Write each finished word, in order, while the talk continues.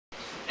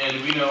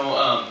And we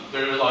know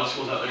there are a lot of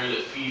schools out there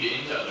that feed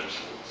into other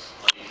schools,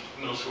 like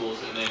middle schools,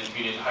 and then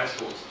feed into high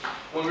schools.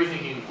 What we're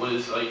thinking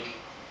was like,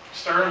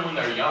 start them when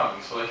they're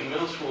young. So like in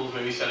middle schools,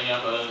 maybe setting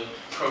up a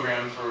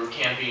program for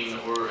camping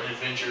or an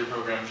adventure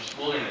program, just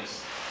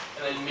wilderness.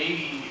 And then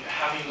maybe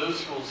having those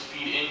schools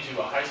feed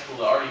into a high school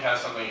that already has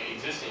something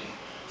existing.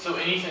 So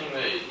anything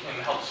that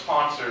can help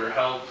sponsor,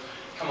 help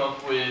come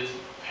up with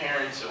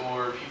parents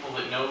or people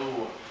that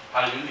know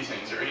how to do these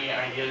things, or any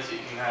ideas that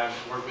you can have,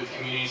 work with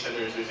community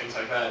centers or things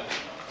like that.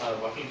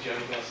 Joaquin, do you have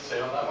anything else to say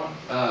about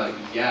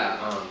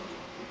that one?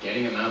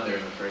 Getting them out there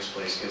in the first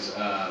place, because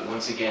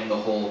once again, the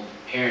whole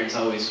parents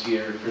always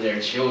fear for their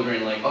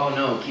children, like, oh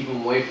no, keep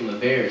them away from the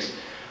bears.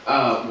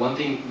 One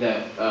thing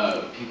that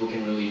people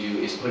can really do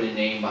is put a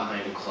name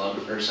behind a club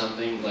or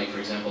something. Like, for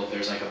example, if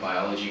there's like a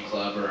biology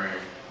club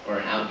or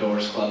an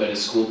outdoors club at a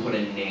school, put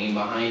a name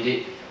behind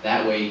it.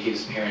 That way it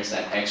gives parents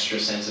that extra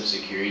sense of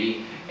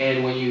security.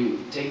 And when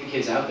you take the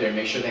kids out there,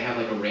 make sure they have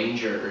like a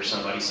ranger or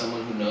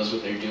someone who knows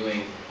what they're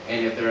doing.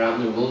 And if they're out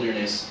in the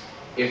wilderness,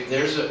 if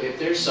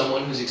there's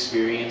someone who's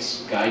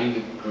experienced guiding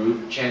the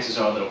group, chances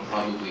are they'll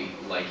probably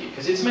like it.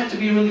 Because it's meant to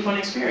be a really fun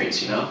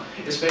experience, you know?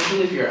 Especially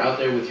if you're out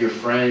there with your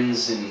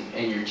friends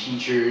and your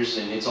teachers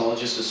and it's all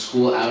just a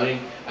school outing.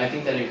 I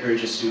think that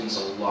encourages students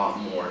a lot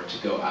more to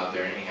go out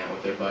there and hang out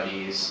with their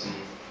buddies.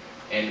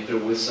 And if they're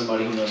with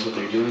somebody who knows what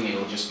they're doing,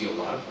 it'll just be a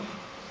lot of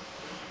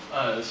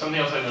fun. Something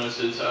else I noticed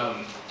is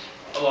a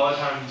lot of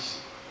times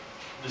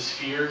this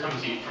fear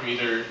comes from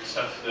either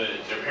stuff that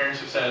their parents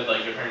have said,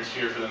 like their parents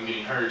fear for them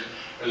getting hurt,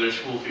 or their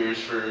school fears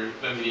for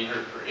them getting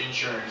hurt for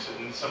insurance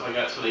and stuff like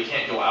that, so they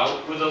can't go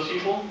out with those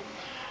people.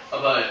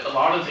 But a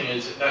lot of the thing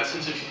is that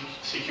sense of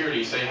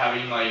security, say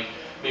having like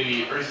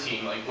maybe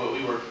EarthTeam, like what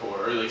we work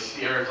for, or like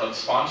Sierra Club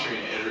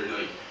sponsoring it, or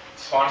like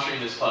sponsoring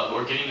this club,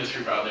 or getting this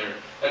group out there.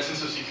 That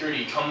sense of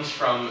security comes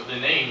from the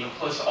name,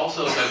 plus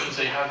also that means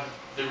they have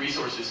the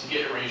resources to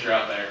get a ranger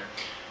out there.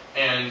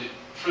 And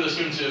for the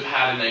students who have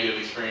had a negative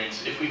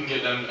experience, if we can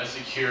give them a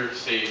secure,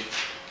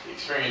 safe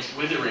experience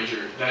with a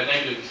ranger, that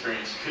negative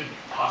experience could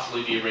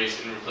possibly be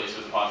erased and replaced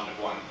with a positive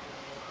one.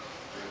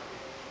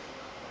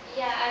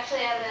 Yeah,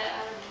 actually,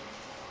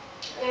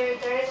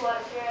 there is a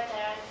lot of fear out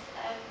there.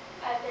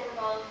 I've been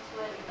involved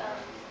with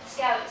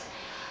scouts,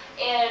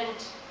 and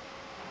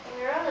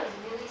we were on a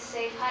really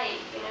safe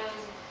hike. You know, it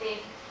was a big,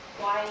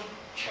 wide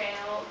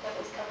trail that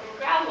was covered in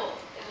gravel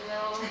in the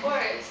middle of the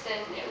forest,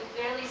 and it was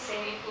really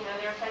safe. You know,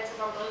 there were fences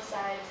on both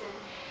sides, and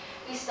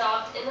we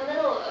stopped in the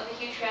middle of a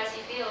huge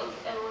grassy field,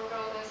 and one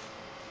girl goes,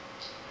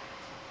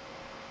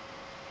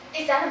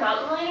 "Is that a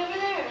mountain lion over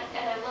there?"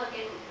 And I look,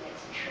 and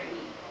it's a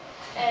tree.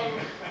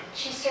 And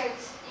she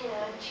starts, you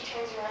know, she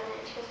turns around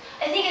and she goes,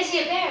 "I think I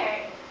see a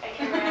bear." I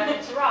turn around and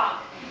it's a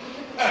rock.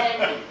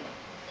 And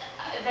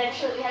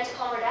eventually we had to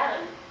calm her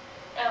down.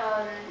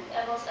 I've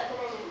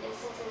been in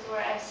instances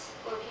where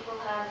people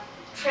have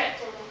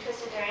tripped and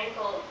twisted their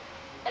ankle,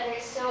 and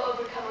they're so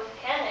overcome with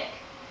panic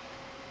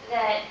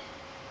that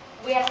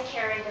we have to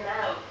carry them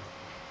out.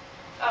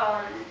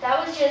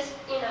 That was just,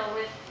 you know,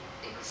 with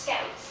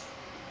Scouts.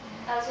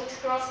 I was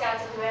with Girl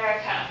Scouts of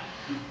America.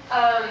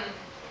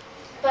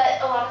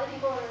 But a lot of the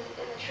people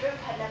in the troop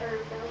had never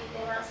really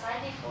been outside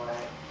before.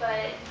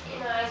 But,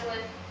 you know, I was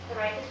with the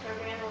Rikers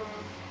program,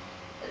 and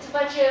it's a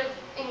bunch of,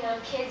 you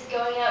know, kids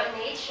going out in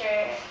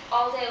nature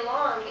all day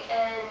long.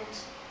 And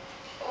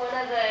one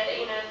of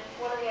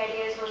the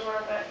ideas was one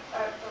of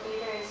our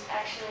leaders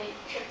actually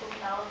tripped and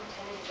fell and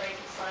pretended to break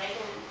the slide,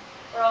 and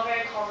we're all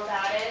very calm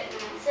about it.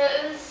 And so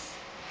it was,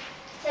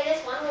 I guess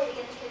one way to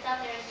get the kids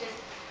out there is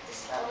just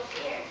dispel the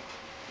fear.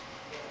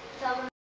 Tell them